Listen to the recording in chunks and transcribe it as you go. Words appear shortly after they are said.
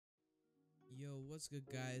What's good,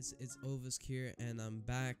 guys? It's Ovisq here, and I'm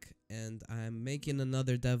back, and I'm making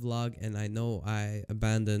another devlog. And I know I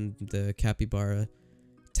abandoned the capybara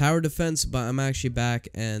tower defense, but I'm actually back,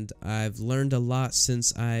 and I've learned a lot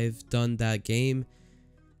since I've done that game.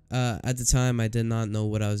 At the time, I did not know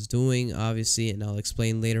what I was doing, obviously, and I'll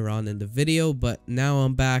explain later on in the video. But now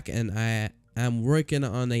I'm back, and I am working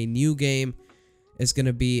on a new game. It's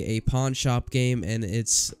gonna be a pawn shop game, and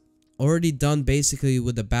it's already done basically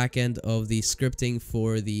with the back end of the scripting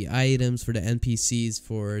for the items, for the NPCs,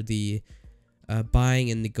 for the buying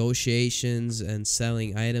and negotiations and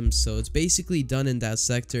selling items. So it's basically done in that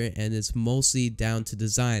sector, and it's mostly down to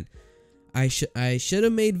design. I should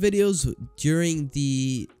have made videos during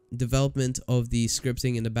the development of the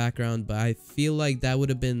scripting in the background, but I feel like that would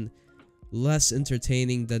have been less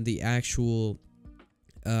entertaining than the actual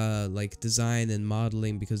like design and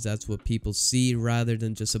modeling, because that's what people see rather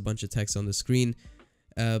than just a bunch of text on the screen.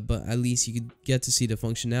 But at least you could get to see the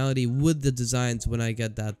functionality with the designs when I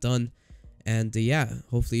get that done. And yeah,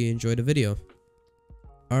 hopefully you enjoy the video.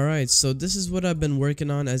 Alright, so this is what I've been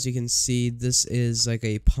working on. As you can see, this is like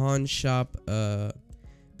a pawn shop.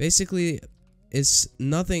 Basically, it's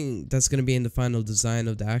nothing that's going to be in the final design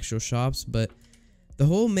of the actual shops, but the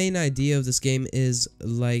whole main idea of this game is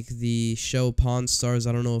like the show Pawn Stars.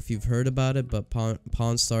 I don't know if you've heard about it, but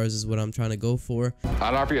Pawn Stars is what I'm trying to go for.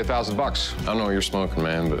 I'd offer you $1,000. I don't know what you're smoking,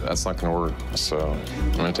 man, but that's not gonna work. So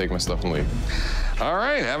I'm gonna take my stuff and leave. All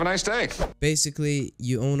right, have a nice day. Basically,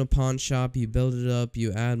 you own a pawn shop, you build it up,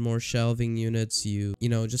 you add more shelving units, you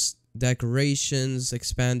know, just decorations,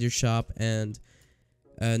 expand your shop, and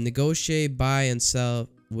negotiate, buy, and sell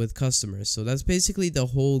with customers. So that's basically the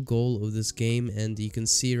whole goal of this game. And you can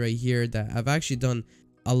see right here that I've actually done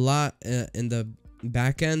a lot in the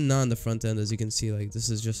back end, not in the front end. As you can see, like, this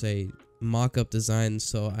is just a mock-up design,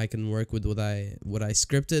 so I can work with what I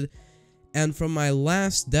scripted. And from my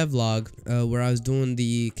last devlog, where I was doing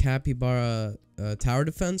the capybara tower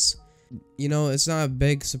defense, you know, it's not a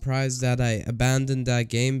big surprise that I abandoned that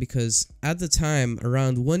game, because at the time,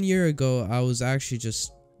 around 1 year ago, I was actually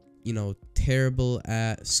just, you know, terrible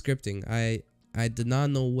at scripting. I did not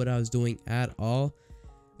know what I was doing at all.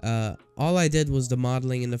 All I did was the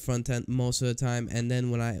modeling in the front end most of the time, and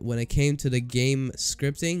then when it came to the game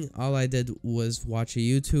scripting, all I did was watch a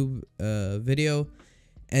YouTube video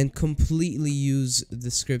and completely use the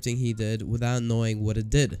scripting he did without knowing what it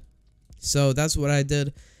did. So that's what I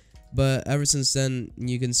did. But ever since then,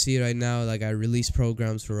 you can see right now, like, I release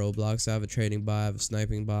programs for Roblox. I have a trading bot, I have a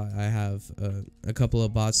sniping bot, I have a couple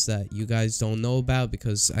of bots that you guys don't know about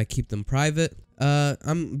because I keep them private.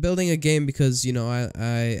 I'm building a game because, you know,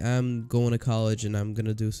 I am going to college and I'm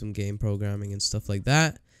gonna do some game programming and stuff like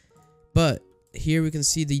that. But here we can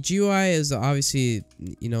see the GUI is obviously,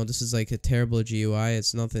 you know, this is like a terrible GUI.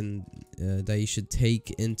 It's nothing that you should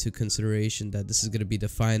take into consideration that this is gonna be the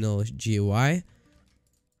final GUI.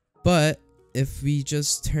 But if we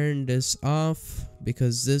just turn this off,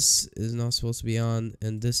 because this is not supposed to be on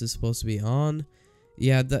and this is supposed to be on,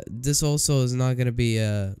 yeah, this also is not going to be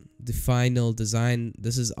the final design.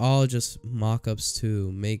 This is all just mock-ups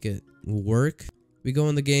to make it work. We go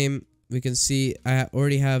in the game, we can see I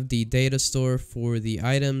already have the data store for the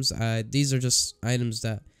items. These are just items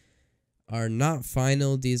that are not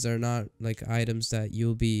final. These are not like items that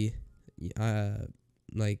you'll be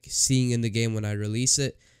like seeing in the game when I release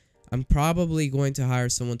it. I'm probably going to hire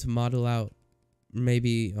someone to model out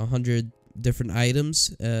maybe 100 different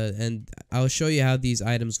items, and I'll show you how these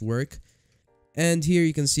items work. And here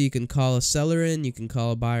you can see you can call a seller in, you can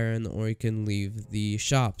call a buyer in, or you can leave the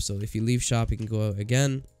shop. So if you leave shop, you can go out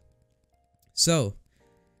again. So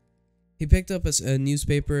he picked up a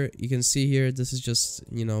newspaper. You can see here, this is just,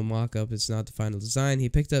 you know, mock-up. It's not the final design. He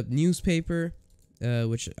picked up newspaper,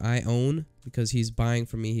 which I own because he's buying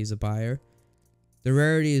from me. He's a buyer. The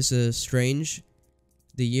rarity is strange.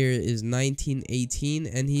 The year is 1918,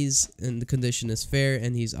 and the condition is fair,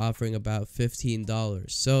 and he's offering about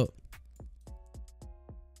 $15. So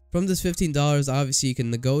from this $15, obviously you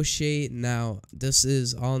can negotiate. Now this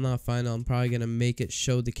is all not final. I'm probably gonna make it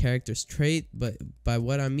show the character's trait, but by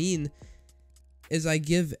what I mean is I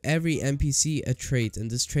give every NPC a trait,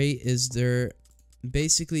 and this trait is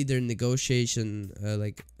basically their negotiation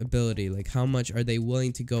like ability, like how much are they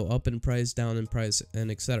willing to go up in price, down in price,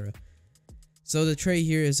 and etc. So the trait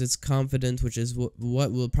here is it's confident, which is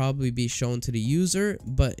what will probably be shown to the user,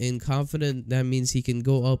 but in confident, that means he can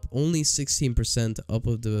go up only 16% up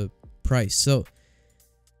of the price. So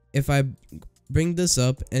if I bring this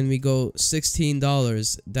up and we go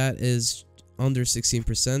 $16, that is under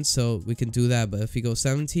 16%, so we can do that. But if we go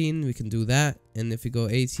 17, we can do that, and if we go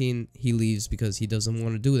 18, he leaves because he doesn't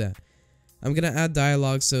want to do that. I'm gonna add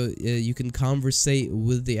dialogue so you can conversate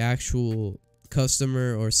with the actual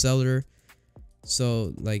customer or seller.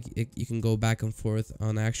 So like you can go back and forth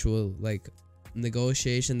on actual like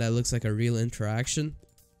negotiation that looks like a real interaction.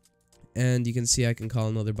 And you can see I can call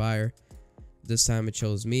another buyer. This time it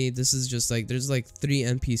chose me. This is just like, there's like 3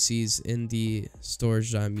 NPCs in the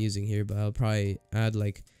storage that I'm using here, but I'll probably add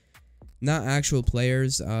like not actual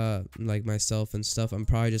players like myself and stuff. I'm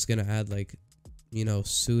probably just gonna add like, you know,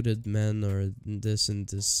 suited men or this and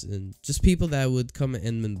this, and just people that would come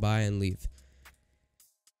in and buy and leave.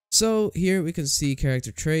 So here we can see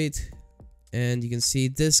character trait, and you can see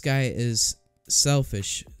this guy is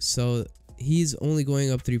selfish, so he's only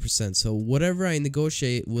going up 3%. So whatever I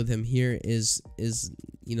negotiate with him here is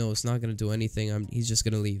you know, it's not gonna do anything. He's just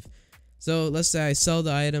gonna leave. So let's say I sell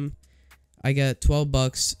the item, I get 12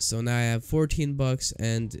 bucks, so now I have 14 bucks,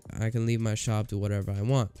 and I can leave my shop, do whatever I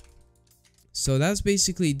want. So that's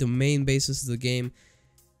basically the main basis of the game.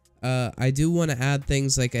 I do want to add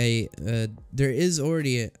things like there is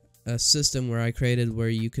already a system where I created where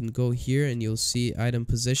you can go here and you'll see item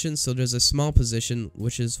position. So there's a small position,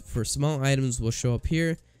 which is for small items will show up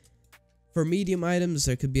here. For medium items,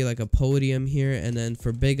 there could be like a podium here, and then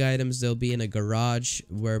for big items, they'll be in a garage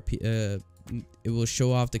where it will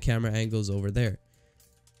show off the camera angles over there.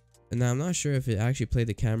 And now I'm not sure if it actually played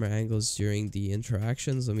the camera angles during the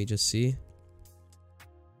interactions. Let me just see.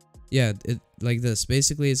 Yeah, it like this.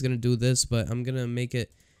 Basically, it's gonna do this, but I'm gonna make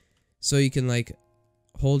it so you can like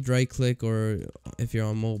hold right click, or if you're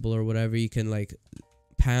on mobile or whatever, you can like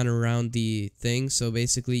pan around the thing. So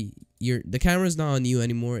basically, the camera's not on you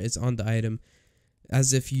anymore; it's on the item,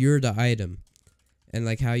 as if you're the item. And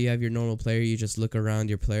like how you have your normal player, you just look around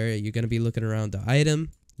your player. You're gonna be looking around the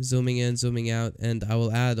item, zooming in, zooming out, and I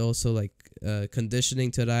will add also like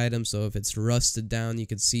conditioning to the item. So if it's rusted down, you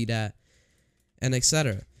can see that, and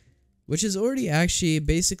etc. Which is already actually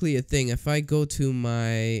basically a thing. If I go to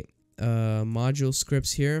my module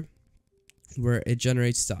scripts here, where it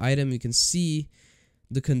generates the item, you can see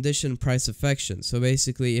the condition price affection. So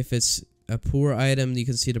basically, if it's a poor item, you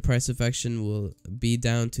can see the price affection will be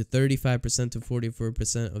down to 35% to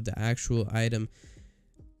 44% of the actual item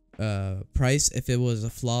price. If it was a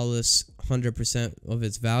flawless, 100% of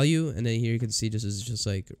its value. And then here you can see this is just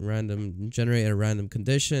like random, generate a random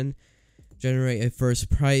condition. Generate a first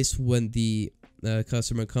price when the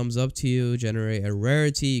customer comes up to you. Generate a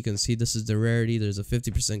rarity. You can see this is the rarity. There's a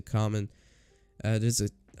 50% common. There's a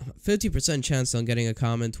 50% chance on getting a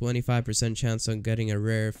common, 25% chance on getting a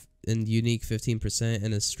rare, and unique 15%,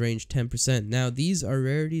 and a strange 10%. Now these are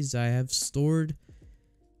rarities I have stored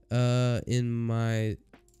in my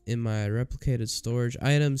replicated storage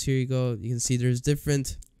items. Here you go. You can see there's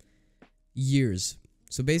different years.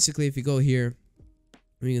 So basically, if you go here,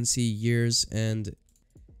 you can see years, and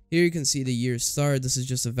here you can see the year start. This is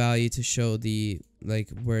just a value to show the like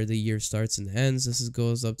where the year starts and ends. This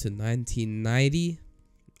goes up to 1990.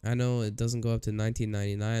 I know it doesn't go up to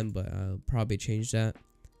 1999, but I'll probably change that.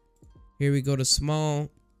 Here we go to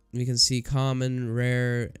small. You can see common,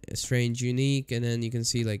 rare, strange, unique, and then you can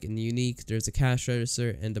see like in unique there's a cash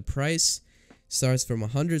register, and the price starts from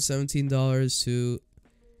 $117 to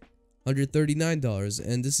 $139,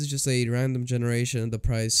 and this is just a random generation of the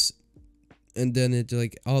price, and then it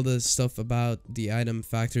like all the stuff about the item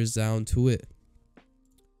factors down to it.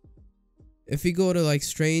 If you go to like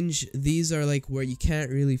strange, these are like where you can't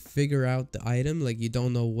really figure out the item, like you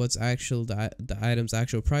don't know what's actual the item's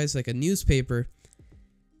actual price. Like a newspaper,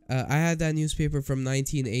 I had that newspaper from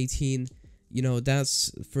 1918. You know,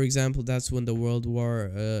 that's, for example, that's when the World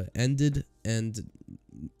War ended, and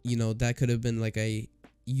you know that could have been like a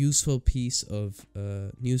useful piece of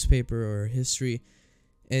newspaper or history,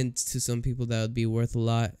 and to some people that would be worth a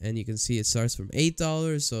lot. And you can see it starts from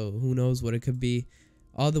 $8, so who knows what it could be,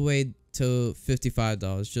 all the way to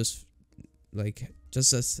 $55.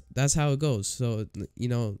 That's how it goes. So you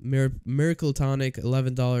know, Miracle Tonic,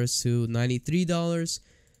 $11 to $93.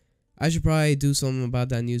 I should probably do something about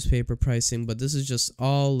that newspaper pricing, but this is just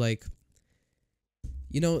all like,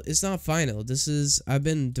 you know, it's not final. This is, I've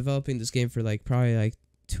been developing this game for like probably like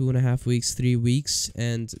 2.5 weeks, 3 weeks,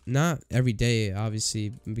 and not every day,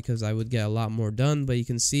 obviously, because I would get a lot more done. But you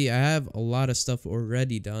can see I have a lot of stuff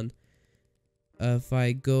already done. If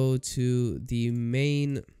I go to the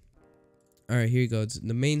main, all right, here you go. It's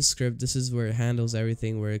the main script. This is where it handles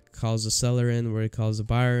everything, where it calls the seller in, where it calls the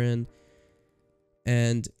buyer in.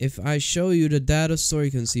 And if I show you the data store,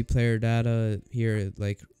 you can see player data here. It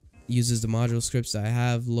like uses the module scripts that I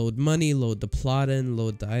have, load money, load the plot in,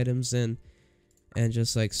 load the items in, and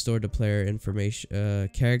just like store the player information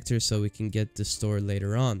character so we can get the store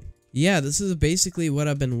later on. yeah, this is basically what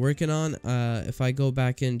I've been working on. If I go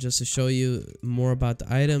back in just to show you more about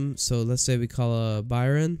the item, so let's say we call a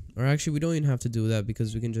Byron, or actually we don't even have to do that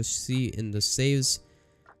because we can just see in the saves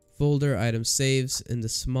folder, item saves, in the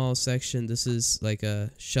small section, this is like a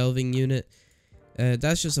shelving unit.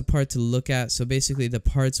 That's just a part to look at. So basically the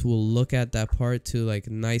parts will look at that part to like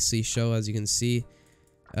nicely show, as you can see.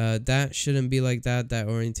 That shouldn't be like that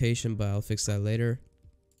orientation, but I'll fix that later.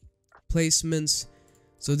 Placements.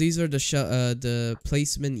 So these are the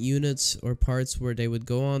placement units or parts where they would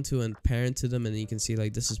go onto and parent to them, and you can see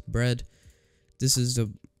like this is bread, this is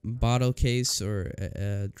the bottle case or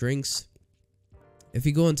drinks. If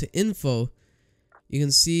you go into info, you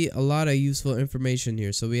can see a lot of useful information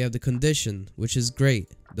here. So we have the condition, which is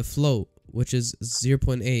great, the float, which is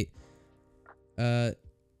 0.8.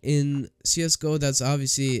 In CSGO, that's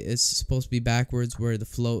obviously, it's supposed to be backwards, where the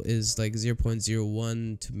float is like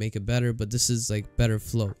 0.01 to make it better, but this is like better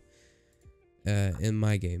float in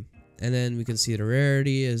my game. And then we can see the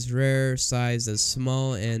rarity is rare, size is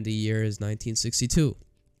small, and the year is 1962.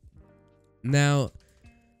 Now,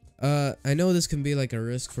 I know this can be like a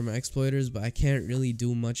risk from exploiters, but I can't really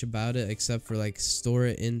do much about it except for like store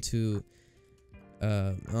it into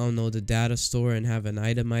I don't know, the data store and have an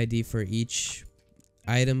item ID for each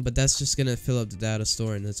item, but that's just gonna fill up the data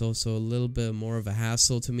store, and it's also a little bit more of a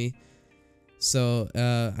hassle to me. So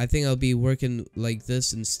I think I'll be working like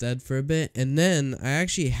this instead for a bit. And then I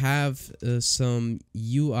actually have some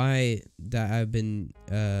UI that I've been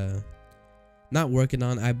not working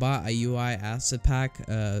on. I bought a UI asset pack.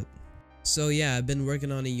 So yeah, I've been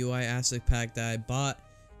working on a UI asset pack that I bought,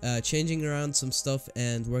 changing around some stuff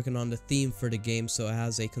and working on the theme for the game, so it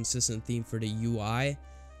has a consistent theme for the UI.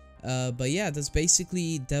 But yeah, that's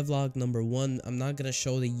basically devlog number 1. I'm not gonna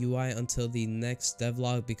show the UI until the next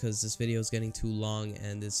devlog because this video is getting too long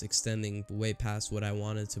and it's extending way past what I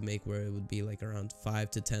wanted to make, where it would be like around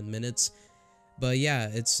 5 to 10 minutes. But yeah,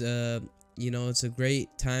 it's you know, it's a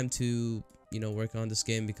great time to, you know, work on this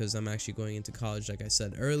game because I'm actually going into college, like I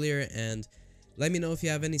said earlier. And let me know if you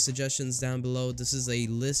have any suggestions down below. This is a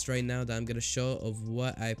list right now that I'm going to show of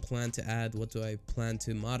what I plan to add, what do I plan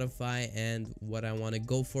to modify, and what I want to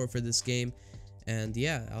go for this game. And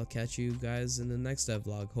yeah, I'll catch you guys in the next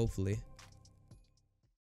devlog, hopefully.